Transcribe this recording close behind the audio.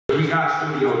we got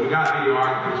studios, we got video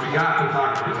artists, we got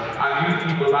photographers. I use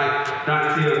people like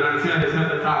Dontell. Dontell has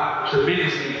helped us out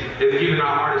tremendously in giving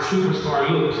our artists superstar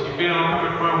looks. You feel where I'm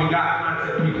coming from? We got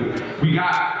content people. We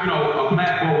got, a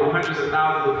platform with hundreds of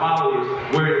thousands of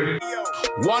followers where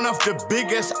one of the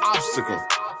biggest obstacles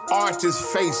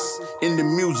artists face in the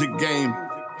music game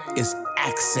is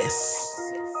access.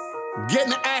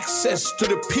 Getting access to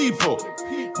the people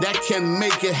that can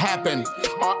make it happen,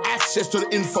 or access to the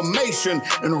information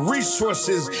and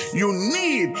resources you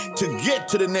need to get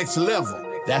to the next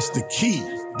level. That's the key.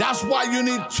 That's why you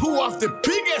need two of the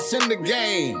biggest in the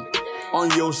game on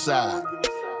your side.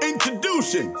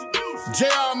 Introducing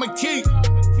McKee,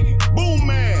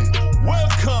 Boomman.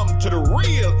 Welcome to the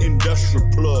real industrial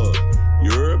plug.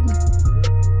 You heard me?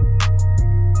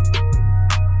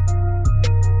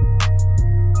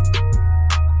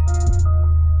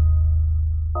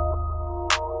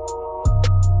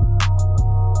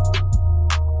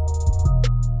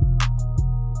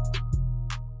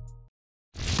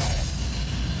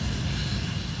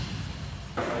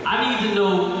 I need to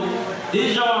know,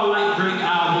 did y'all like Drake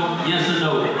album, yes or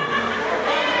no?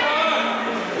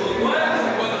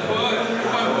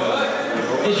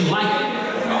 Did you like it?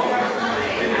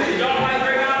 Did y'all like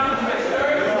Drake album?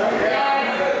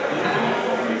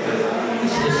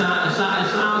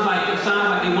 It sounds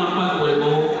like they want to fuck with it,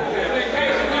 boo.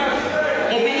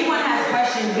 If anyone has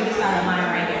questions, we can start a line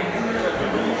right here.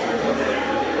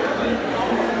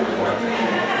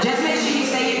 Just make sure you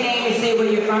say your name and say where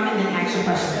you're from and then ask your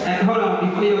question. Hold on,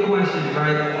 before your question,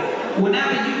 right?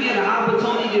 Whenever you get an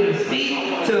opportunity to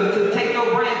speak, to take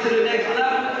your brand to the next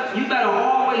level, you better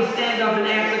always stand up and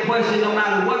ask a question no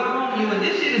matter what room you in.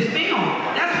 This shit is film.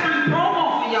 That's free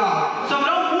promo for y'all. So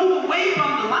don't move away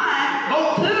from the line.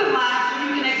 Go to the line so you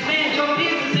can expand your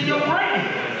business and your brand.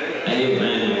 Hey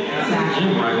man, that's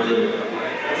Jim right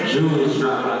there. Jewels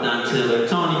dropped by Dontell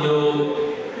Antonio.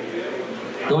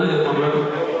 Go ahead, my brother.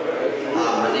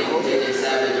 My name is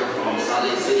Savage. I'm from Salt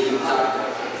Lake City, Utah.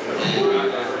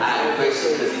 I had a question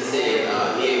because he said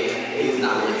he's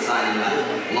not with signing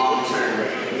like long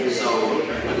term. So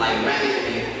with like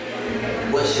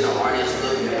management, what should an artist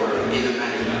look for in the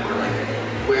management, or like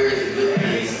where is a good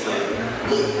place to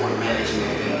look for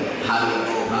management and how do you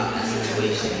go about that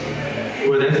situation?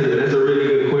 Well, that's a really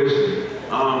good question.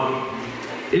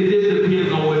 It just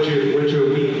depends on what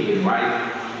you're weak in,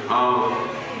 right?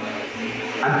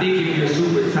 I think if you're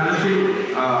super talented,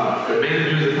 the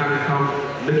managers are kind of come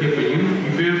looking for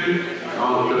you feel me?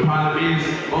 The problem is,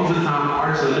 most of the time,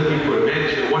 artists are looking for a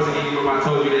manager. Once again, you know, I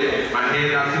told you that my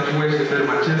hands out situation instead of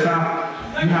my chest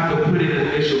out, you have to put in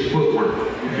the initial footwork,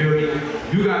 you feel me?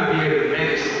 You gotta be able to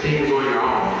manage some things on your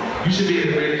own. You should be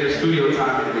able to manage your studio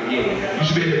time in the beginning. You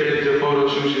should be able to manage your photo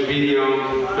shoots, your video,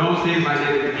 those things like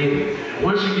that in the beginning.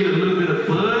 Once you get a little bit of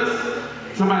buzz,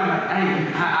 somebody like, hey,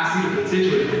 I see the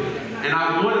potential in it. And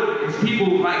I want to, it's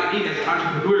people like me that's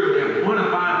entrepreneurial that want to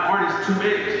find artists to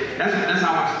manage. That's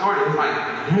how I started. It's like,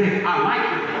 hey, I like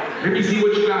it. Let me see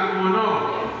what you got going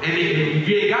on. And if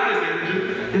you ain't got a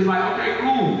manager, it's like, okay,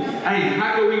 cool. Hey,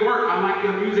 how can we work? I like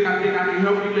your music. I think I can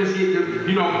help you. Let's get to,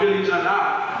 fill each other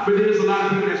out. But then there's a lot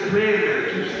of people that's playing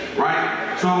managers,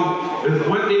 right? So there's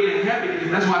one thing that happened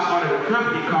is that's why I started a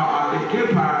company called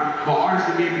Tahrikh for artists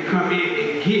to be able to come in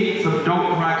and get some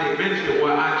dope project management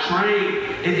where I train,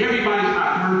 and everybody's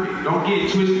not perfect. Don't get it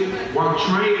twisted. Where I'm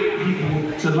training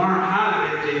people to learn how to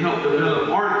manage and help develop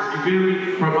artists, you feel me?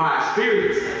 From my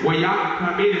experience, where y'all can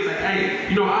come in and say, hey,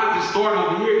 I just start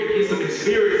over here and get some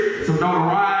experience, some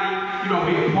notoriety,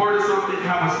 be a part of something,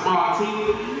 have a small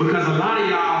team, because a lot of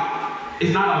y'all,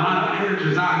 it's not a lot of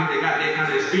managers out here that got that kind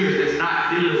of experience that's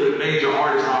not dealing with major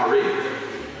artists already.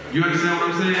 You understand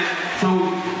what I'm saying? So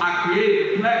I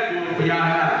created a platform for y'all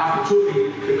to have the opportunity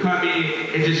to come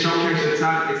in and just showcase your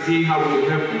talent and see how we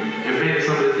can help you and manage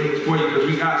some of the things for you, because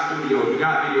we got studios, we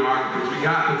got video artists, we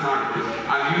got photographers.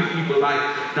 I use people like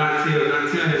Dontell.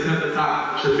 Dontell has helped us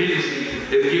out tremendously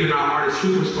in giving our artists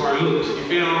superstar looks. You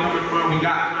feel where I'm coming from? We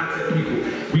got content people.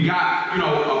 We got,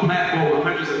 a platform with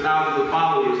hundreds of thousands of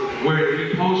followers where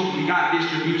we post, we got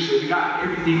distribution, we got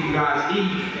everything you guys need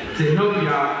to help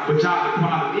y'all. But y'all, the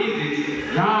problem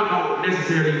is y'all don't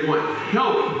necessarily want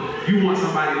help. You want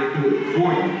somebody to do it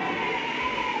for you.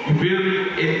 You feel me?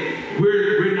 And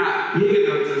we're not big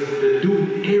enough to do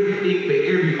everything for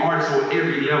every artist on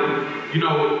every level.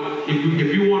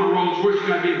 If you want a Rolls Royce, you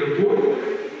gotta be able to afford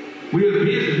it. We're a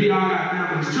business, we all got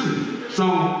families too. So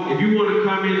if you want to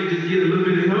come in and just get a little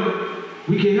bit of help,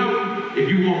 we can help you. If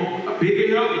you want a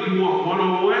bigger help, if you want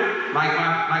one-on-one, like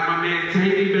my man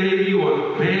Tahrikh, baby,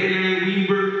 or Bad Gang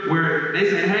Weaver, where they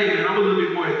say, hey man, I'm a little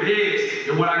bit more advanced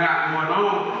than what I got going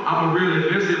on. I'm a real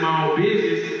investor in my own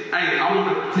business. Hey, I want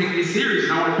to take this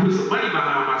serious and I want to put some money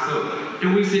behind myself.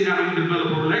 And we sit down and we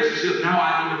develop a relationship. Now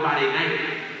I know them by their name.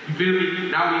 You feel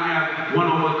me? Now we have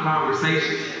one-on-one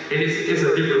conversations. And it's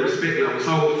a different respect level.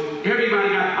 So everybody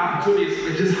got the opportunities.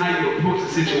 It's just how you approach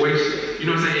the situation. You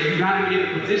know what I'm saying? You got to be in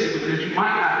a position because you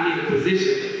might not be in a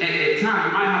position at that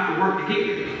time. You might have to work to get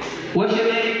there. What's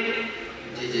your name?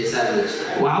 JJ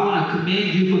Savage. Well, I want to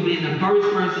commend you for being the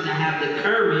first person to have the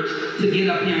courage to get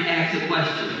up here and ask a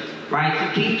question. Right?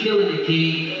 So keep killing it,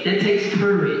 King. That takes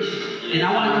courage. And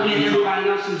I want to commend everybody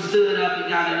else who stood up and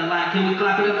got in the line. Can we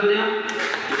clap it up for them?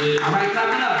 Yeah. All right,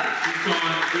 clap it up.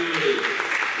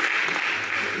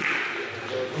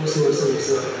 What's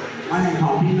up? My name is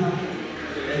Paulino.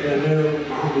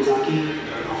 My homie Zaki.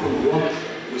 I'm from Milwaukee,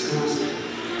 Wisconsin.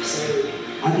 So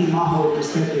I think my whole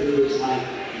perspective is like,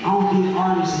 I don't think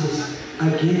artists is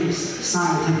against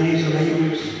signing to major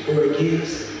labels or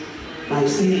against like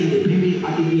staying independent.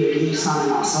 I think we against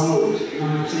signing our souls. You know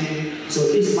what I'm saying? So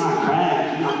if it's my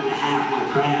craft, I'm not gonna have my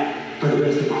craft for the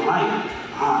rest of my life.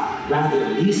 I'd rather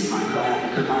release my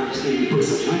craft because I understand you put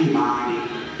some money behind it,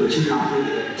 but you're not going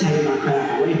to take my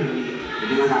craft away from me, and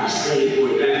then I got to slave for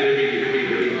it.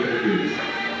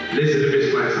 Listen to me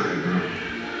explain something, bro.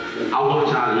 I want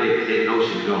y'all to let that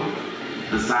notion go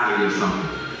and sign your something.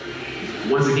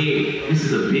 Once again, this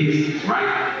is a business, right?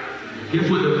 Guess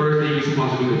what the first thing you're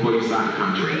supposed to do before you sign the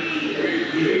contract?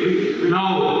 No,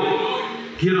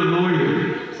 get a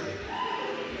lawyer.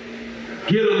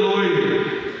 Get a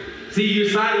lawyer. See, you're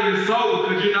signing your soul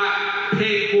because you're not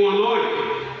paying for a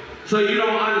lawyer. So you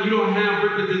don't have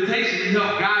representation to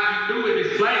help guide you through and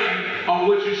explain on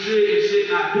what you should and should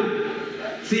not do.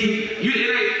 See,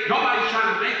 nobody's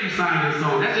trying to make you sign your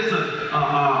soul. That's just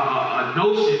a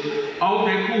notion.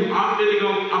 Okay, cool.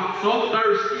 I'm so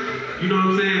thirsty. You know what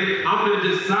I'm saying? I'm gonna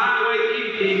just sign away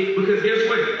anything because guess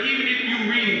what? Even if you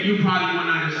read it, you probably won't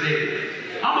understand it.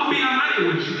 I'm gonna be 100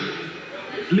 with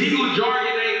you. Legal jargon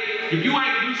if you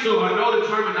ain't used to or know the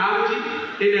terminology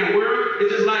in that word,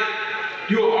 it's just like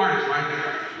you're an artist, right?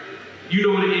 You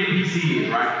know what an NPC is,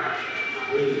 right?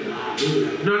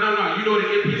 No. You know what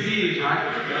an NPC is, right?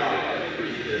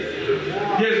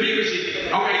 Yeah, speaker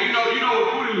shit. Okay, you know what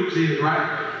Fruity Loops is,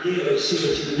 right?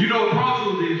 You know what Pro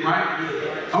Tools is, right?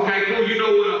 Okay, cool. You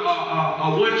know what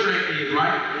a one-track is,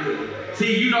 right?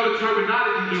 See, you know the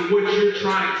terminology and what you're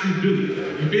trying to do.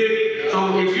 You feel me? So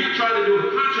if you're trying to do a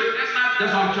contract,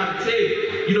 that's what I'm trying to tell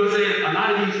you. You know what I'm saying? A lot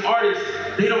of these artists,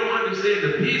 they don't understand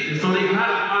the business, so they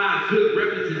gotta find good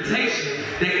representation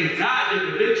that can guide them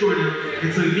and mentor them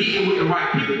into meeting with the right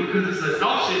people because it's a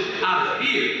notion out of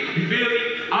fear. You feel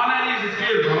me? All that is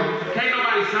fear, bro. Can't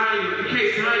nobody sign you. You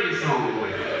can't sign your song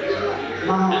away.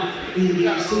 In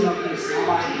the studio, I'm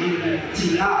watching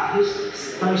T.I. His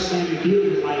first standard deal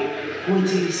was like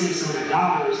 14 cents on the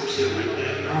dollar or some shit like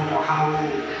that. I don't know how long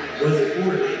was it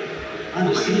for that. I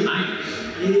understand.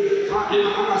 Yeah, so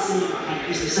I'm not saying like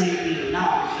it's the same thing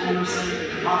now. You know what I'm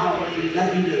saying? My whole thing, that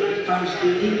be the first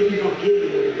deal, even if you don't get it,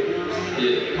 you know what I'm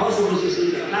saying? Most of us just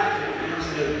need a platform, you know what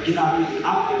I'm saying? Get our music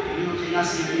out there, you know what I'm saying? I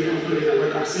see if we don't put it in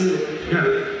work ourselves. Yeah.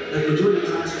 The majority of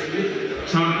the time,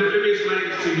 so let me explain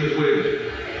this to you as well.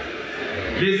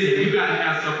 Listen, you gotta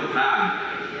have something value.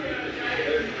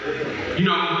 You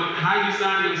know, how you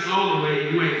sign your soul away,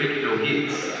 you ain't making no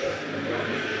hits.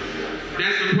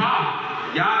 That's the problem.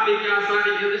 Y'all think y'all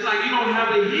signing, it's like you don't have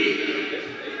a hit.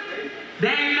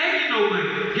 They ain't making no money.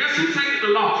 Guess who taking the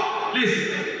loss?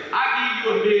 Listen, I give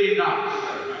you $1 million.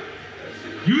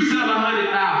 You sell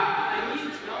 100,000.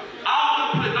 I don't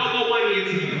want to put no more money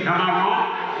into you. Am I wrong?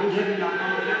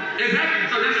 Exactly.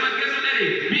 So guess what that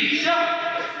is? Big show.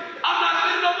 I'm not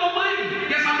spending no more money.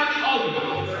 Guess how much you owe me?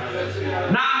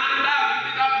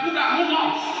 900,000. Who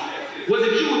lost? Was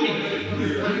it you or me?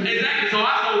 Exactly. So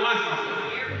I sold myself.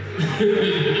 You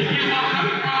get where I'm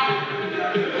coming from?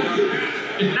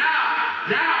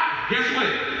 Now, guess what?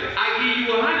 I give you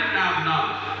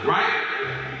 $100,000, right?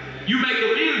 You make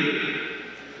 $1 million.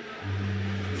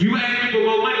 You ask me for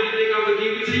more money, you think I'm gonna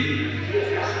give it to you?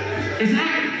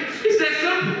 Exactly. It's that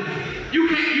simple. You're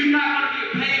not gonna get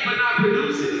paid for not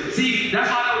producing. See, that's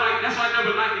why I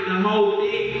never liked the whole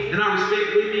thing, and I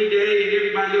respect Whitney Day and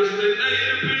everybody else who says, they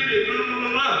independent, blah,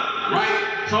 blah, blah, right?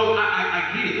 So I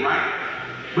get it, right?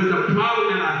 But the problem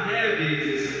that I have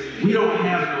is we don't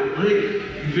have no money,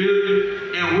 you feel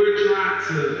me? And we're trying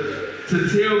to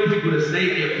tell people to stay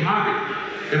in poverty.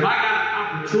 If I got an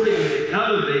opportunity to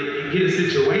elevate and get a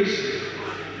situation,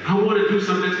 I want to do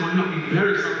something that's going to help me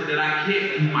better something that I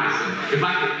can't do myself. If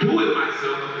I can do it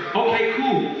myself, okay,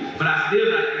 cool. But I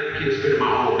still get a spit in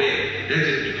my own bag. That's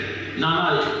just me. No,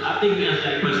 I think we answered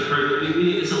that question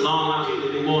perfectly. It's a long line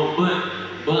to move on,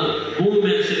 but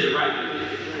Boomman said it right.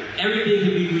 Everything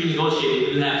can be renegotiated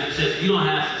if you have success. If you don't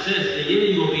have success, then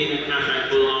you're gonna be in that contract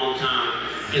for a long time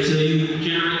until you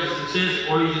generate success,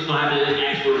 or you just gonna have to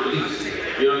ask for a release.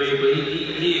 You know what I mean? But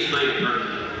he explained it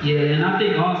perfectly. Yeah, and I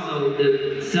think also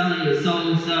the selling your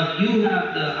solo stuff, you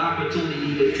have the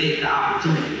opportunity to take the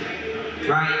opportunity,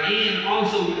 right? And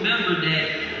also remember that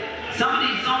some of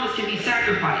these songs can be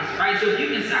sacrificed, right? So if you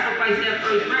can sacrifice that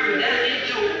first record, that ain't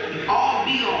your all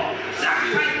be all.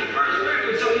 Sacrifice the first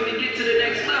record so you can get to the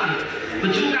next level.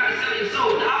 But you gotta sell your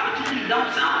soul. The opportunity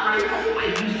don't sound right away.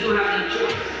 You still have that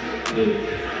choice.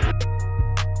 Yeah.